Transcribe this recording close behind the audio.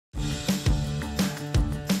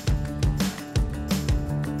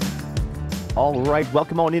All right,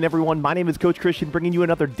 welcome on in, everyone. My name is Coach Christian, bringing you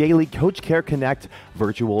another daily Coach Care Connect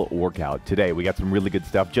virtual workout. Today, we got some really good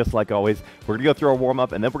stuff, just like always. We're gonna go through our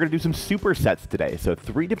warm-up, and then we're gonna do some supersets today. So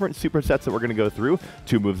 3 different supersets that we're gonna go through,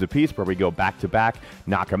 2 moves apiece, where we go back-to-back,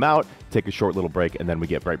 knock them out, take a short little break, and then we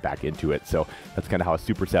get right back into it. So that's kind of how a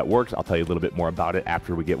superset works. I'll tell you a little bit more about it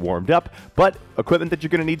after we get warmed up. But equipment that you're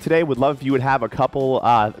gonna need today, would love if you would have a couple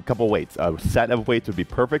weights. A set of weights would be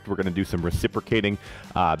perfect. We're gonna do some reciprocating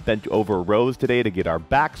bent over rows today to get our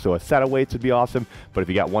back, so a set of weights would be awesome, but if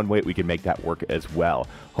you got one weight, we can make that work as well.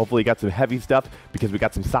 Hopefully you got some heavy stuff, because we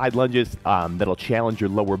got some side lunges that'll challenge your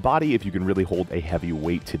lower body if you can really hold a heavy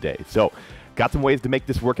weight today. So got some ways to make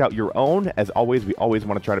this workout your own. As always, we always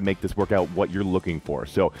want to try to make this workout what you're looking for.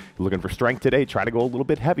 So if you're looking for strength today, try to go a little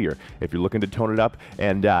bit heavier. If you're looking to tone it up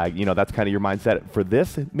and you know, that's kind of your mindset for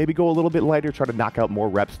this, maybe go a little bit lighter, try to knock out more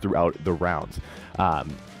reps throughout the rounds.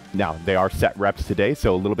 Now, they are set reps today,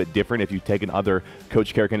 so a little bit different. If you've taken other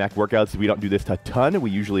Coach Care Connect workouts, we don't do this a ton.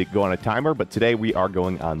 We usually go on a timer, but today we are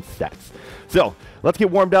going on sets. So let's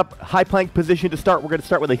get warmed up. High plank position to start. We're going to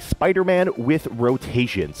start with a Spider-Man with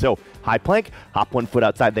rotation. So high plank, hop one foot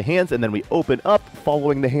outside the hands, and then we open up,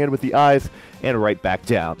 following the hand with the eyes, and right back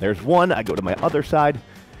down. There's one. I go to my other side.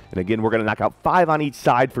 And again, we're going to knock out 5 on each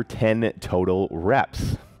side for 10 total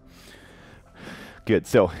reps. Good,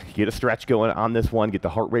 so get a stretch going on this one, get the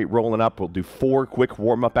heart rate rolling up. We'll do 4 quick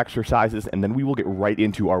warm-up exercises, and then we will get right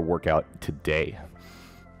into our workout today.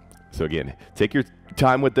 So again, take your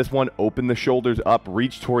time with this one, open the shoulders up,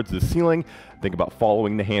 reach towards the ceiling. Think about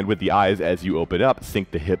following the hand with the eyes as you open up,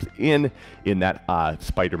 sink the hips in that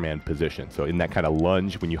Spider-Man position. So in that kind of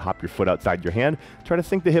lunge, when you hop your foot outside your hand, try to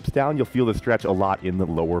sink the hips down. You'll feel the stretch a lot in the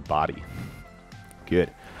lower body.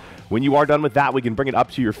 Good. When you are done with that, we can bring it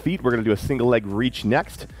up to your feet. We're going to do a single leg reach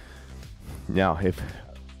next. Now, if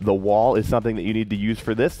the wall is something that you need to use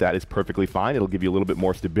for this, that is perfectly fine. It'll give you a little bit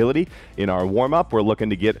more stability. In our warm-up, we're looking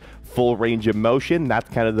to get full range of motion. That's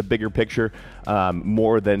kind of the bigger picture,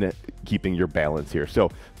 more than keeping your balance here. So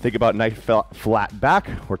think about nice flat back.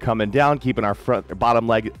 We're coming down, keeping our bottom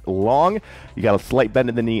leg long. You got a slight bend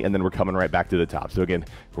in the knee, and then we're coming right back to the top. So again,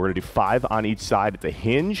 we're going to do 5 on each side. It's a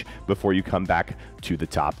hinge before you come back to the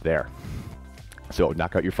top there. So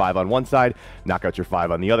knock out your 5 on one side, knock out your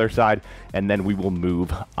 5 on the other side, and then we will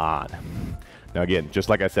move on. Now again, just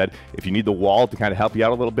like I said, if you need the wall to kind of help you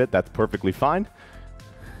out a little bit, that's perfectly fine.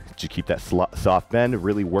 Just keep that soft bend,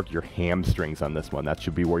 really work your hamstrings on this one. That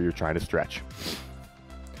should be where you're trying to stretch.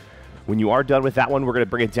 When you are done with that one, we're going to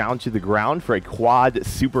bring it down to the ground for a quad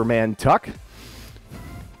Superman tuck.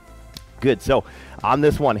 Good, so on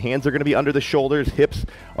this one, hands are going to be under the shoulders, hips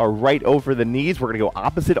are right over the knees. We're going to go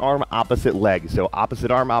opposite arm, opposite leg. So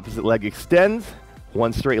opposite arm, opposite leg extends,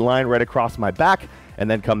 one straight line right across my back, and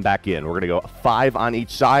then come back in. We're going to go 5 on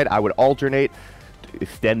each side. I would alternate,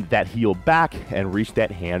 extend that heel back, and reach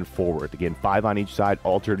that hand forward. Again, 5 on each side,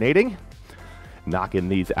 alternating, knocking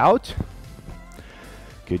these out.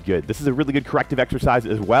 Good, good. This is a really good corrective exercise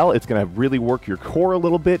as well. It's going to really work your core a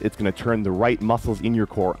little bit. It's going to turn the right muscles in your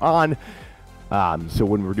core on. So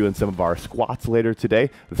when we're doing some of our squats later today,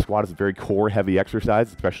 the squat is a very core heavy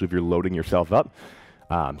exercise, especially if you're loading yourself up.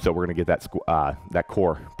 So we're going to get that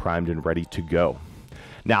core primed and ready to go.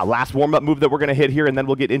 Now, last warm-up move that we're going to hit here, and then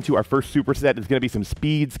we'll get into our first superset. Is going to be some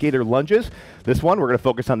speed skater lunges. This one, we're going to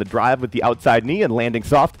focus on the drive with the outside knee and landing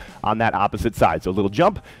soft on that opposite side. So a little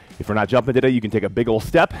jump. If we're not jumping today, you can take a big old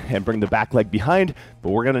step and bring the back leg behind, but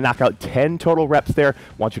we're going to knock out 10 total reps there.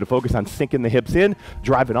 Want you to focus on sinking the hips in,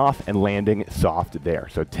 driving off, and landing soft there.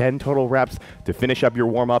 So 10 total reps to finish up your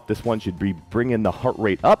warm-up. This one should be bringing the heart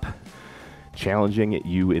rate up, challenging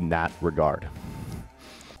you in that regard.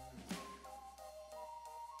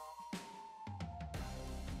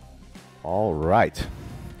 All right.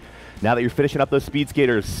 Now that you're finishing up those speed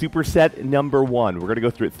skaters, superset number 1. We're going to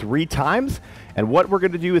go through it 3 times, and what we're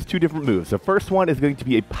going to do is 2 different moves. The first one is going to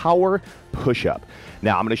be a power push-up.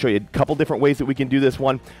 Now, I'm going to show you a couple different ways that we can do this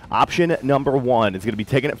one. Option number 1 is going to be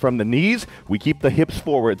taking it from the knees. We keep the hips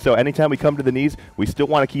forward, so anytime we come to the knees, we still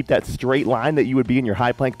want to keep that straight line that you would be in your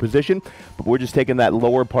high plank position, but we're just taking that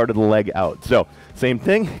lower part of the leg out. So, same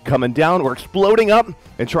thing, coming down, we're exploding up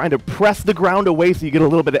and trying to press the ground away so you get a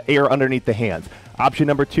little bit of air underneath the hands. Option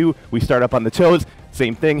number 2, we start up on the toes.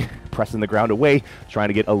 Same thing, pressing the ground away, trying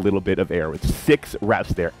to get a little bit of air. It's 6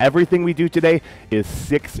 reps there. Everything we do today is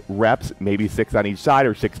 6 reps, maybe 6 on each side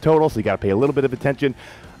or 6 total, so you got to pay a little bit of attention.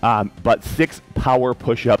 But 6 power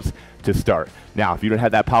push-ups to start. Now, if you don't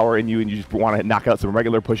have that power in you and you just want to knock out some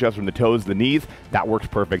regular push-ups from the toes, the knees, that works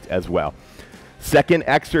perfect as well. Second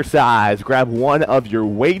exercise, grab one of your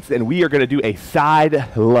weights and we are gonna do a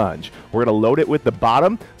side lunge. We're gonna load it with the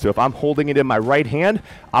bottom. So if I'm holding it in my right hand,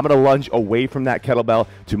 I'm gonna lunge away from that kettlebell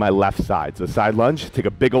to my left side. So side lunge, take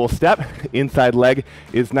a big old step. Inside leg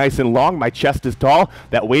is nice and long. My chest is tall.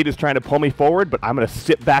 That weight is trying to pull me forward, but I'm gonna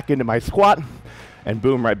sit back into my squat and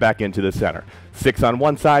boom, right back into the center. 6 on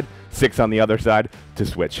one side, 6 on the other side to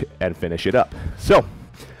switch and finish it up. So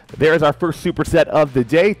there's our first superset of the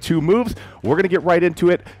day, 2 moves. We're gonna get right into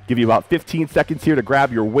it, give you about 15 seconds here to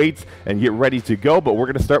grab your weights and get ready to go, but we're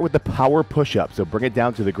gonna start with the power push-up. So bring it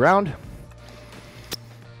down to the ground.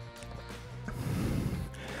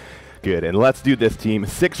 Good, and let's do this, team.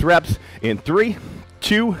 6 reps in 3,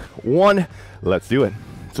 2, 1, let's do it.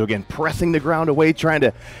 So again, pressing the ground away, trying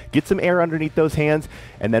to get some air underneath those hands.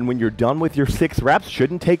 And then when you're done with your 6 reps,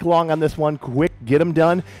 shouldn't take long on this one, quick, get them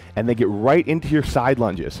done, and then get right into your side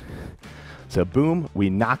lunges. So boom, we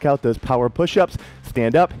knock out those power push-ups,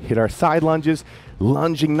 stand up, hit our side lunges,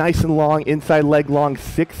 lunging nice and long, inside leg long,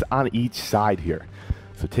 6 on each side here.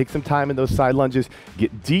 So take some time in those side lunges,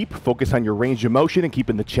 get deep, focus on your range of motion and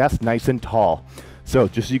keeping the chest nice and tall. So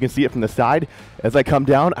just so you can see it from the side, as I come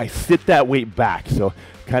down, I sit that weight back. So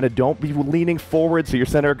kind of don't be leaning forward so your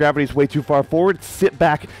center of gravity is way too far forward. Sit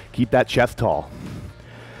back, keep that chest tall.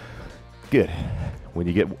 Good. When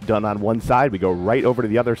you get done on one side, we go right over to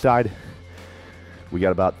the other side. We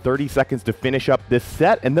got about 30 seconds to finish up this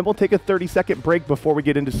set, and then we'll take a 30-second break before we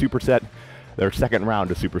get into superset, their second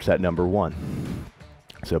round of superset number 1.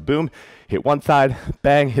 So boom, hit one side,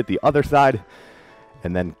 bang, hit the other side,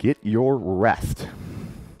 and then get your rest.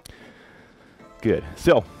 Good.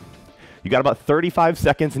 So you got about 35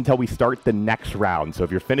 seconds until we start the next round. So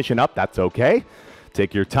if you're finishing up, that's okay.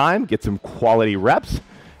 Take your time, get some quality reps.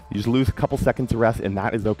 You just lose a couple seconds of rest, and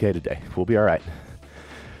that is okay today. We'll be all right.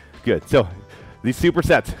 Good. So these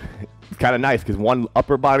supersets, it's kind of nice because one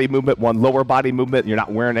upper body movement, one lower body movement. You're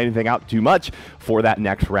not wearing anything out too much for that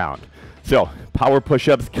next round. So power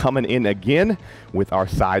push-ups coming in again with our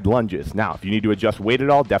side lunges. Now, if you need to adjust weight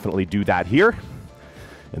at all, definitely do that here.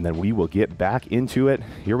 And then we will get back into it.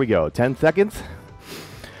 Here we go, 10 seconds.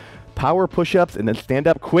 Power push-ups and then stand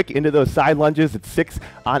up quick into those side lunges. It's 6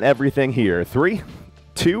 on everything here. 3,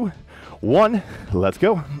 2, 1, let's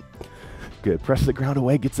go. Good, press the ground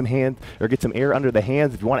away, get some hands, or get some air under the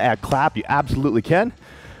hands. If you want to add clap, you absolutely can.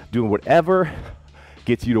 Doing whatever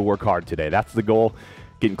gets you to work hard today. That's the goal.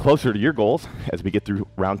 Getting closer to your goals as we get through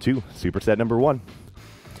round 2, superset number 1.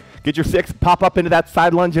 Get your 6, pop up into that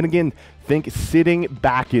side lunge, and again, think sitting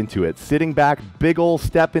back into it. Sitting back, big ol'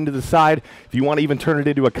 step into the side. If you want to even turn it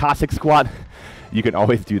into a Cossack squat, you can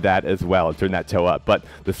always do that as well and turn that toe up. But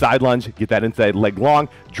the side lunge, get that inside leg long,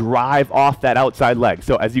 drive off that outside leg.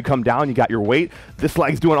 So as you come down, you got your weight. This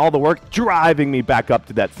leg's doing all the work, driving me back up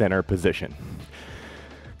to that center position.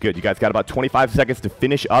 Good, you guys got about 25 seconds to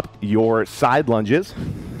finish up your side lunges.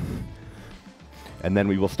 And then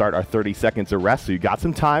we will start our 30 seconds of rest, so you got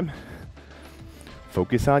some time.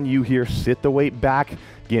 Focus on you here, sit the weight back.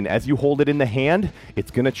 Again, as you hold it in the hand, it's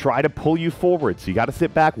gonna try to pull you forward. So you gotta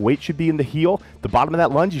sit back, weight should be in the heel. The bottom of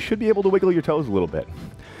that lunge, you should be able to wiggle your toes a little bit.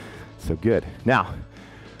 So good. Now,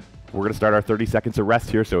 we're gonna start our 30 seconds of rest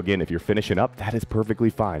here. So again, if you're finishing up, that is perfectly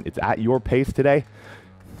fine. It's at your pace today.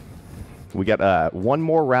 We got one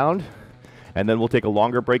more round, and then we'll take a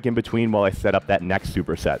longer break in between while I set up that next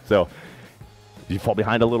superset. So if you fall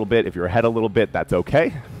behind a little bit, if you're ahead a little bit, that's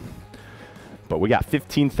okay. But we got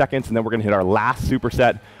 15 seconds, and then we're gonna hit our last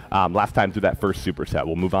superset, last time through that first superset.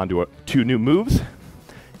 We'll move on to 2 new moves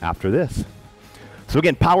after this. So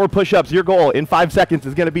again, power push-ups, your goal in 5 seconds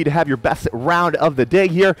is gonna be to have your best round of the day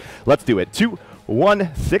here. Let's do it. 2,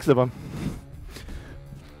 1, 6 of them.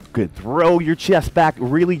 Good, throw your chest back,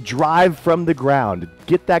 really drive from the ground.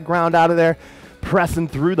 Get that ground out of there, pressing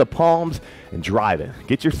through the palms and drive it.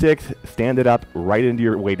 Get your 6, stand it up right into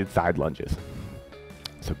your weighted side lunges.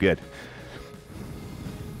 So good.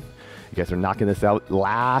 You guys are knocking this out.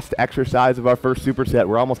 Last exercise of our first superset.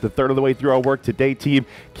 We're almost a third of the way through our work today, team.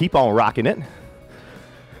 Keep on rocking it.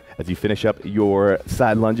 As you finish up your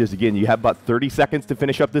side lunges, again, you have about 30 seconds to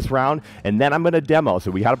finish up this round, and then I'm gonna demo.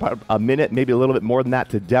 So we had about a minute, maybe a little bit more than that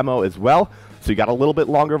to demo as well. So you got a little bit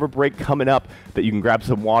longer of a break coming up that you can grab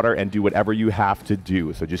some water and do whatever you have to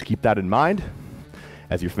do. So just keep that in mind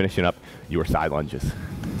as you're finishing up your side lunges.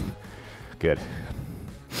 Good.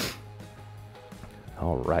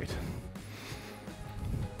 All right.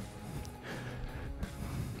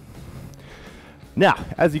 Now,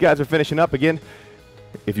 as you guys are finishing up again,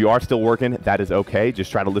 if you are still working, that is okay.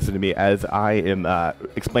 Just try to listen to me as I am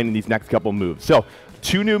explaining these next couple moves. So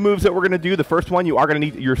 2 new moves that we're going to do. The first one, you are going to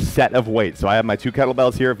need your set of weights. So I have my 2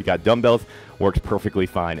 kettlebells here. If you got dumbbells, works perfectly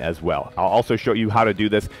fine as well. I'll also show you how to do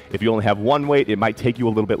this. If you only have 1 weight, it might take you a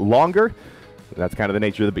little bit longer. That's kind of the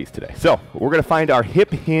nature of the beast today. So we're going to find our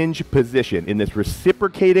hip hinge position in this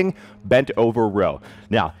reciprocating bent over row.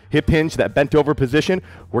 Now, hip hinge, that bent over position,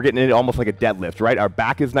 we're getting it almost like a deadlift, right? Our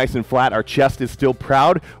back is nice and flat. Our chest is still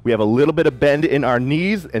proud. We have a little bit of bend in our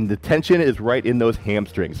knees, and the tension is right in those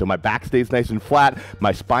hamstrings. So my back stays nice and flat.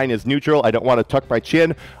 My spine is neutral. I don't want to tuck my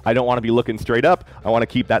chin. I don't want to be looking straight up. I want to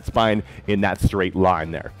keep that spine in that straight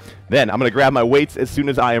line there. Then I'm going to grab my weights as soon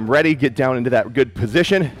as I am ready, get down into that good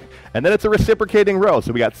position. And then it's a reciprocating row.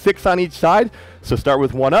 So we got 6 on each side. So start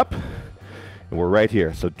with 1 up, and we're right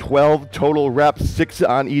here. So 12 total reps, 6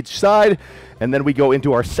 on each side. And then we go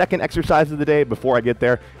into our second exercise of the day. Before I get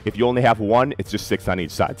there, if you only have 1, it's just 6 on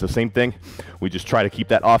each side. So same thing. We just try to keep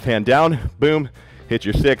that offhand down. Boom, hit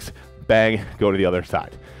your 6, bang, go to the other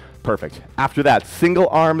side. Perfect. After that, single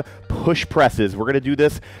arm push presses. We're going to do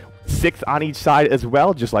this 6 on each side as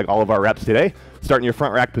well, just like all of our reps today. Start in your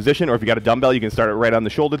front rack position, or if you got a dumbbell, you can start it right on the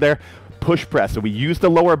shoulder there. Push press. So we use the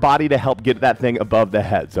lower body to help get that thing above the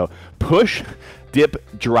head. So push,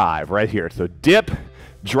 dip, drive right here. So dip,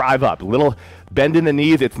 drive up. Little bend in the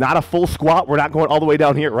knees. It's not a full squat. We're not going all the way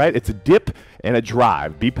down here, right? It's a dip and a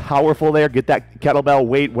drive. Be powerful there. Get that kettlebell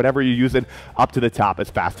weight, whatever you're using, up to the top as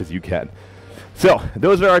fast as you can. So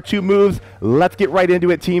those are our 2 moves. Let's get right into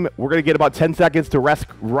it, team. We're going to get about 10 seconds to rest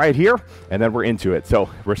right here, and then we're into it. So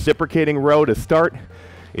reciprocating row to start.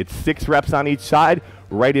 It's 6 reps on each side,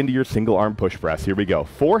 right into your single arm push press. Here we go.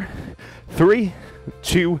 4, 3,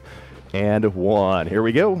 2, and 1. Here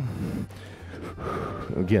we go.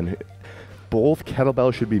 Again, both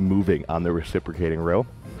kettlebells should be moving on the reciprocating row.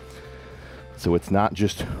 So it's not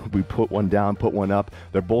just we put one down, put one up.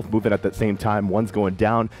 They're both moving at the same time. One's going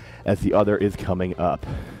down as the other is coming up.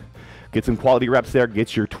 Get some quality reps there.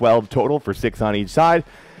 Get your 12 total for 6 on each side.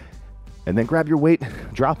 And then grab your weight,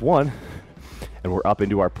 drop 1, and we're up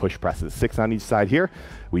into our push presses. 6 on each side here.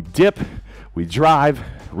 We dip, we drive,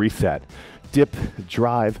 reset. Dip,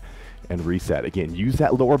 drive, and reset. Again, use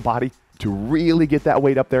that lower body to really get that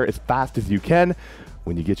weight up there as fast as you can.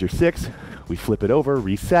 When you get your 6, we flip it over,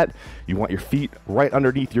 reset. You want your feet right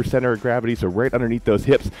underneath your center of gravity, so right underneath those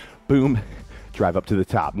hips. Boom, drive up to the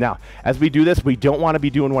top. Now, as we do this, we don't want to be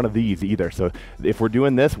doing one of these either. So if we're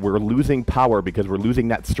doing this, we're losing power because we're losing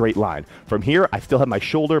that straight line. From here, I still have my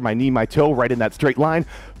shoulder, my knee, my toe right in that straight line.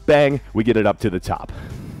 Bang, we get it up to the top.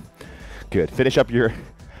 Good. Finish up your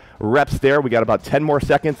reps there. We got about 10 more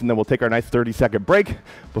seconds, and then we'll take our nice 30-second break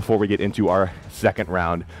before we get into our second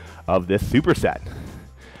round of this superset.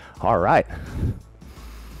 All right.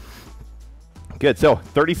 Good. So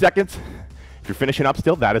 30 seconds. If you're finishing up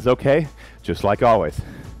still, that is okay. Just like always.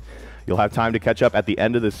 You'll have time to catch up at the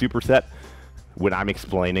end of the superset when I'm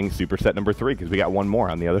explaining superset number 3, because we got one more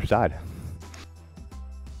on the other side.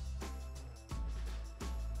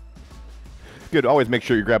 Good. Always make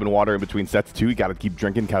sure you're grabbing water in between sets too. You got to keep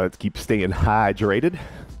drinking, got to keep staying hydrated.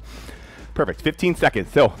 Perfect. 15 seconds.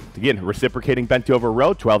 So again, reciprocating bent over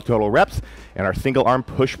row, 12 total reps, and our single arm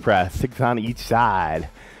push press, 6 on each side.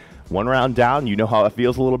 1 round down. You know how it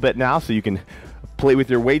feels a little bit now, so you can play with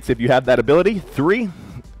your weights if you have that ability. 3,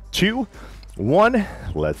 2, 1.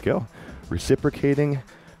 Let's go. Reciprocating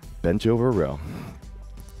bent over row.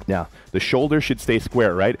 Now, the shoulders should stay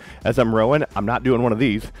square, right? As I'm rowing, I'm not doing one of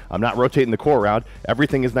these. I'm not rotating the core around.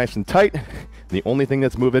 Everything is nice and tight. The only thing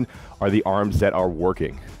that's moving are the arms that are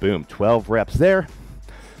working. Boom, 12 reps there.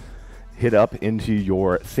 Hit up into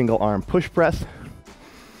your single arm push press.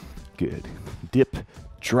 Good. Dip,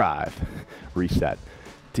 drive, reset.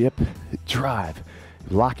 Dip, drive.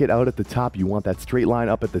 Lock it out at the top. You want that straight line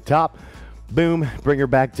up at the top. Boom, bring her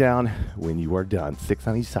back down when you are done. 6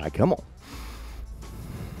 on each side, come on.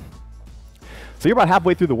 So you're about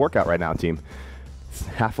halfway through the workout right now, team. It's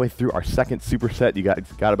halfway through our second superset. You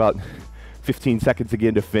got about 15 seconds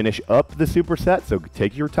again to finish up the superset. So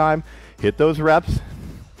take your time, hit those reps,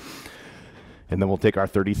 and then we'll take our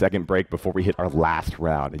 30-second break before we hit our last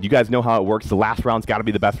round. And you guys know how it works. The last round's got to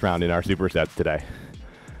be the best round in our supersets today.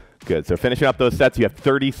 Good. So finishing up those sets, you have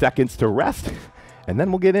 30 seconds to rest, and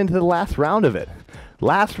then we'll get into the last round of it.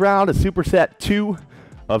 Last round of superset 2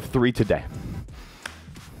 of 3 today.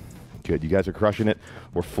 Good. You guys are crushing it.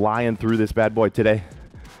 We're flying through this bad boy today.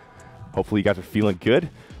 Hopefully you guys are feeling good.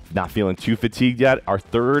 Not feeling too fatigued yet. Our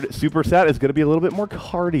third superset is going to be a little bit more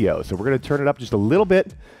cardio. So we're going to turn it up just a little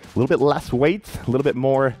bit less weight, a little bit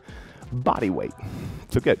more body weight.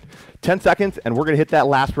 So good. 10 seconds, and we're going to hit that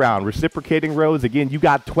last round. Reciprocating rows. Again, you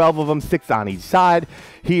got 12 of them, 6 on each side.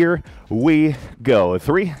 Here we go.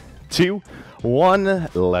 3, 2, 1.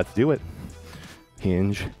 Let's do it.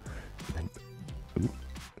 Hinge.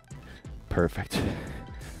 Perfect.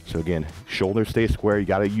 So again, shoulders stay square. You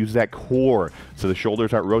got to use that core so the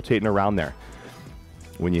shoulders aren't rotating around there.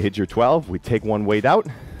 When you hit your 12, we take one weight out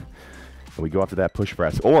and we go after that push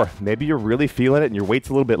press. Or maybe you're really feeling it and your weight's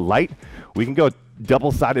a little bit light. We can go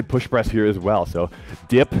double-sided push press here as well. So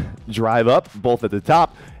dip, drive up, both at the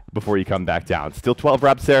top before you come back down. Still 12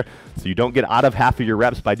 reps there, so you don't get out of half of your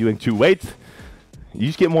reps by doing 2 weights. You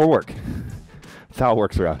just get more work. That's how it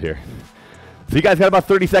works around here. So you guys got about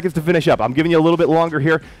 30 seconds to finish up. I'm giving you a little bit longer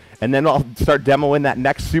here, and then I'll start demoing that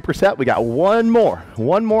next superset. We got one more,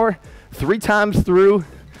 3 times through,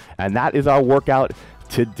 and that is our workout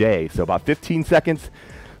today. So about 15 seconds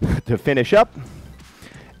to finish up,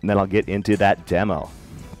 and then I'll get into that demo.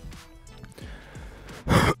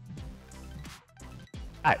 All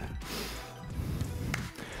right.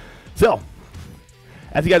 So,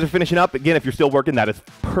 as you guys are finishing up, again, if you're still working, that is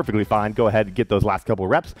perfectly fine. Go ahead and get those last couple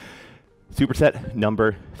reps. Superset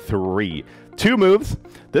number 3. 2 moves.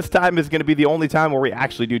 This time is going to be the only time where we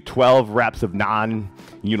actually do 12 reps of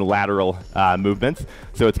non-unilateral movements.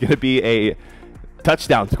 So it's going to be a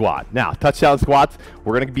touchdown squat. Now, touchdown squats,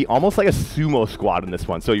 we're going to be almost like a sumo squat in this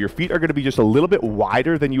one. So your feet are going to be just a little bit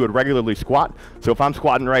wider than you would regularly squat. So if I'm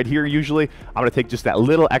squatting right here, usually, I'm going to take just that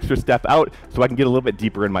little extra step out so I can get a little bit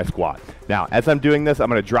deeper in my squat. Now, as I'm doing this, I'm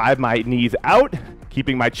going to drive my knees out,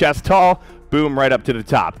 keeping my chest tall, boom, right up to the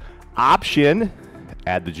top. Option,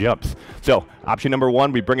 add the jumps. So option number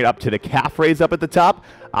 1, we bring it up to the calf raise up at the top.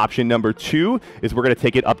 Option number 2 is we're going to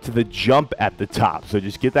take it up to the jump at the top. So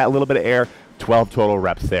just get that little bit of air, 12 total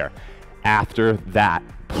reps there. After that,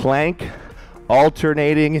 plank,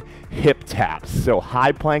 alternating hip taps. So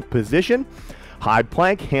high plank position, high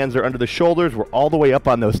plank, hands are under the shoulders. We're all the way up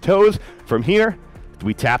on those toes. From here,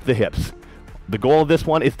 we tap the hips. The goal of this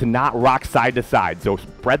one is to not rock side to side. So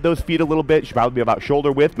spread those feet a little bit. Should probably be about shoulder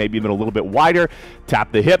width, maybe even a little bit wider.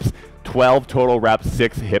 Tap the hips, 12 total reps,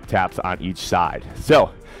 6 hip taps on each side.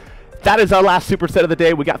 So that is our last superset of the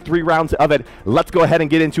day. We got 3 rounds of it. Let's go ahead and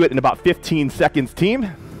get into it in about 15 seconds, team.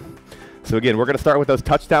 So again, we're going to start with those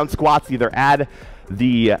touchdown squats. Either add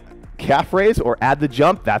the calf raise or add the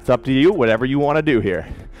jump. That's up to you, whatever you want to do here.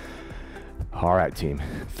 All right, team.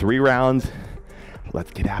 3 rounds.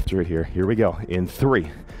 Let's get after it here. Here we go. In 3,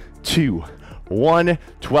 2, 1.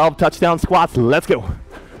 12 touchdown squats. Let's go.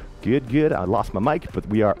 Good, good. I lost my mic, but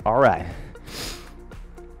we are all right.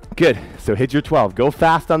 Good. So hit your 12. Go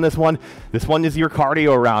fast on this one. This one is your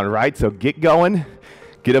cardio round, right? So get going.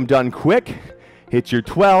 Get them done quick. Hit your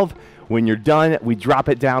 12. When you're done, we drop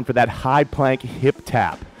it down for that high plank hip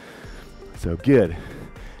tap. So good.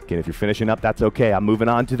 Again, if you're finishing up, that's okay. I'm moving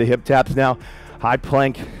on to the hip taps now. High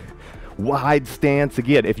plank, wide stance.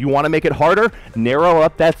 Again, if you want to make it harder, narrow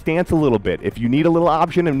up that stance a little bit. If you need a little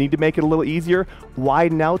option and need to make it a little easier,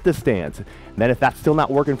 widen out the stance. And then if that's still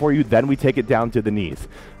not working for you, then we take it down to the knees.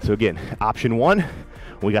 So again, option 1,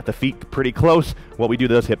 we got the feet pretty close. What we do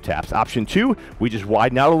to those hip taps. Option 2, we just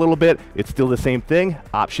widen out a little bit. It's still the same thing.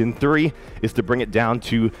 Option 3 is to bring it down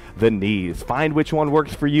to the knees. Find which one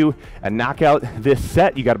works for you and knock out this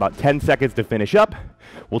set. You got about 10 seconds to finish up.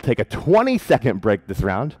 We'll take a 20-second break this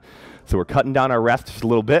round. So we're cutting down our rest just a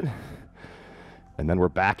little bit, and then we're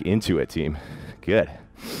back into it, team. Good.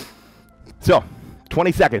 So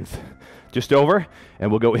 20 seconds, just over,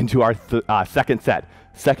 and we'll go into our second set.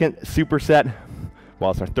 Second superset.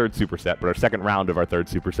 Well, it's our third superset, but our second round of our third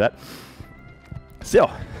superset.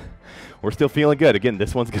 So we're still feeling good. Again,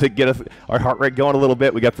 this one's going to get us our heart rate going a little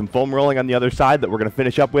bit. We got some foam rolling on the other side that we're going to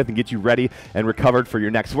finish up with and get you ready and recovered for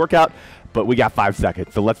your next workout. But we got 5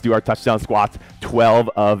 seconds, so let's do our touchdown squats, 12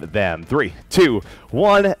 of them. 3, 2,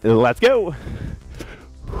 1, let's go.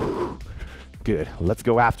 Good, let's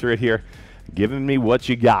go after it here. Giving me what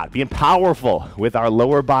you got. Being powerful with our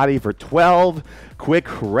lower body for 12 quick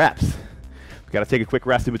reps. We gotta take a quick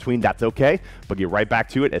rest in between, that's okay, but get right back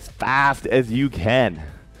to it as fast as you can.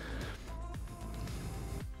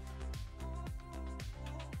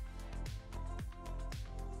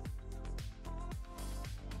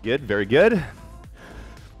 Good, very good.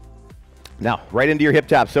 Now, right into your hip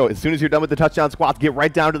tap. So as soon as you're done with the touchdown squats, get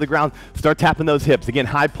right down to the ground, start tapping those hips. Again,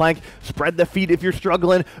 high plank, spread the feet if you're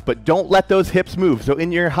struggling, but don't let those hips move. So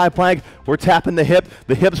in your high plank, we're tapping the hip.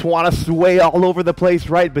 The hips want to sway all over the place,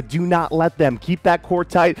 right? But do not let them. Keep that core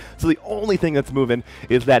tight. So the only thing that's moving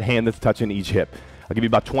is that hand that's touching each hip. I'll give you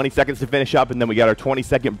about 20 seconds to finish up, and then we got our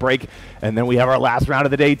 20-second break, and then we have our last round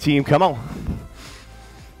of the day, team. Come on.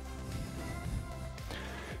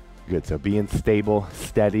 Good, so being stable,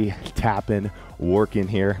 steady, tapping, working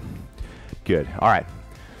here. Good, all right.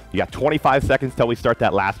 You got 25 seconds till we start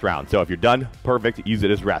that last round. So if you're done, perfect, use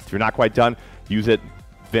it as rest. If you're not quite done, use it,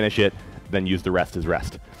 finish it, then use the rest as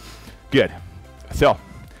rest. Good. So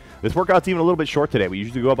this workout's even a little bit short today. We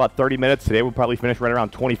usually go about 30 minutes. Today we'll probably finish right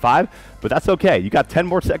around 25, but that's okay. You got 10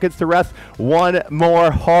 more seconds to rest. One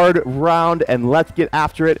more hard round, and let's get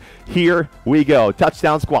after it. Here we go.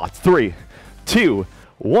 Touchdown squats. 3, 2,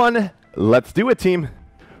 1. Let's do it, team.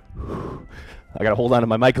 I got to hold on to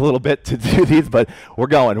my mic a little bit to do these, but we're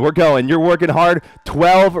going. We're going. You're working hard.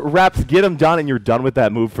 12 reps. Get them done, and you're done with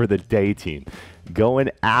that move for the day, team.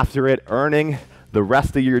 Going after it, earning the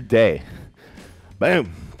rest of your day.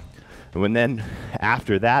 Boom. And then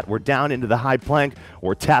after that, we're down into the high plank.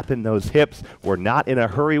 We're tapping those hips. We're not in a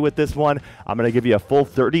hurry with this one. I'm going to give you a full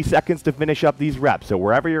 30 seconds to finish up these reps. So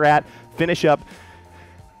wherever you're at, finish up.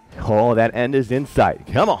 Oh, that end is in sight.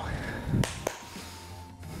 Come on.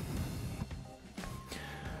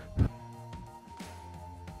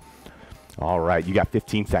 All right, you got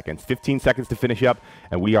 15 seconds. 15 seconds to finish up,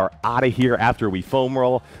 and we are out of here after we foam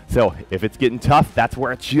roll. So if it's getting tough, that's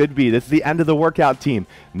where it should be. This is the end of the workout, team.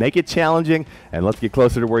 Make it challenging, and let's get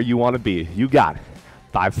closer to where you want to be. You got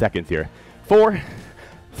 5 seconds here. 4,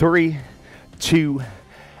 3, 2,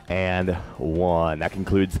 and 1. That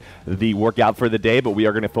concludes the workout for the day, but we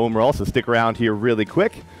are going to foam roll, so stick around here really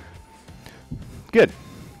quick. Good.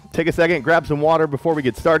 Take a second, grab some water before we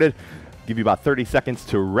get started. Give you about 30 seconds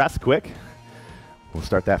to rest quick. We'll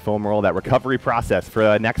start that foam roll, that recovery process for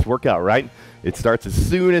the next workout, right? It starts as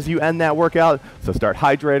soon as you end that workout, so start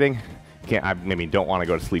hydrating. Don't want to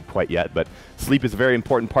go to sleep quite yet, but sleep is a very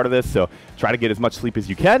important part of this, so try to get as much sleep as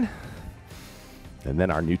you can. And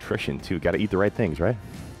then our nutrition, too. Got to eat the right things, right?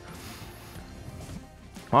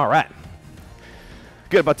 All right.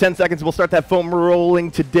 Good, about 10 seconds. We'll start that foam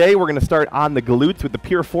rolling today. We're going to start on the glutes with the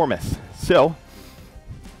piriformis. So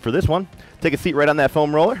for this one, take a seat right on that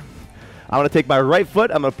foam roller. I'm going to take my right foot,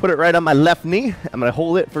 I'm going to put it right on my left knee, I'm going to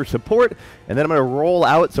hold it for support, and then I'm going to roll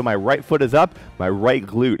out so my right foot is up, my right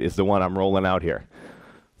glute is the one I'm rolling out here.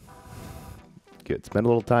 Good, spend a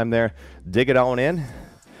little time there, dig it on in.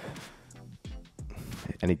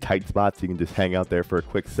 Any tight spots, you can just hang out there for a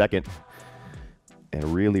quick second and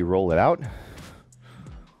really roll it out.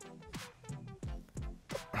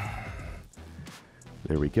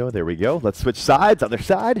 There we go, there we go. Let's switch sides, other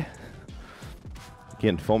side.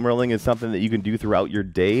 Again, foam rolling is something that you can do throughout your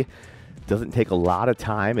day. It doesn't take a lot of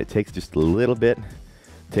time. It takes just a little bit.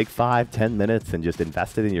 Take 5, 10 minutes and just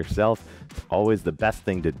invest it in yourself. It's always the best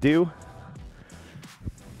thing to do.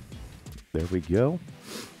 There we go.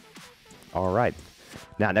 All right.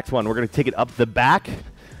 Now, next one, we're going to take it up the back.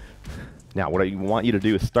 Now, what I want you to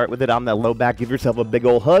do is start with it on that low back. Give yourself a big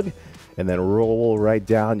old hug, and then roll right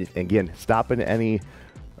down. Again, stopping any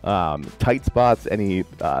tight spots, any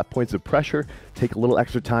points of pressure. Take a little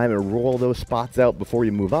extra time and roll those spots out before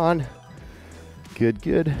you move on. Good,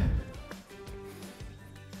 good.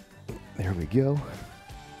 There we go.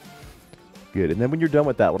 Good, and then when you're done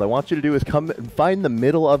with that, what I want you to do is come and find the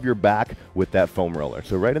middle of your back with that foam roller.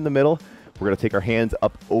 So right in the middle, we're gonna take our hands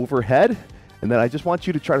up overhead, and then I just want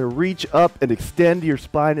you to try to reach up and extend your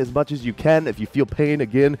spine as much as you can. If you feel pain,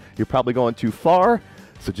 again, you're probably going too far.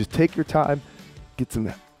 So just take your time, get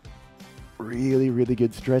some really, really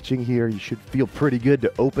good stretching here. You should feel pretty good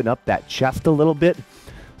to open up that chest a little bit.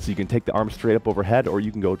 So you can take the arms straight up overhead, or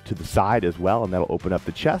you can go to the side as well, and that'll open up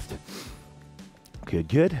the chest. Good,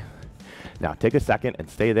 good. Now take a second and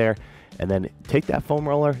stay there, and then take that foam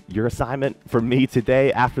roller. Your assignment for me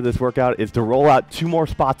today after this workout is to roll out 2 more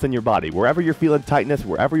spots in your body. Wherever you're feeling tightness,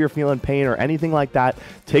 wherever you're feeling pain or anything like that,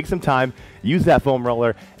 take some time, use that foam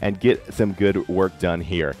roller, and get some good work done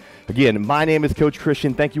here. Again, my name is Coach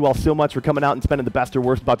Christian. Thank you all so much for coming out and spending the best or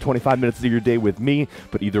worst about 25 minutes of your day with me.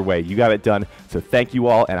 But either way, you got it done. So thank you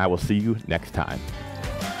all, and I will see you next time.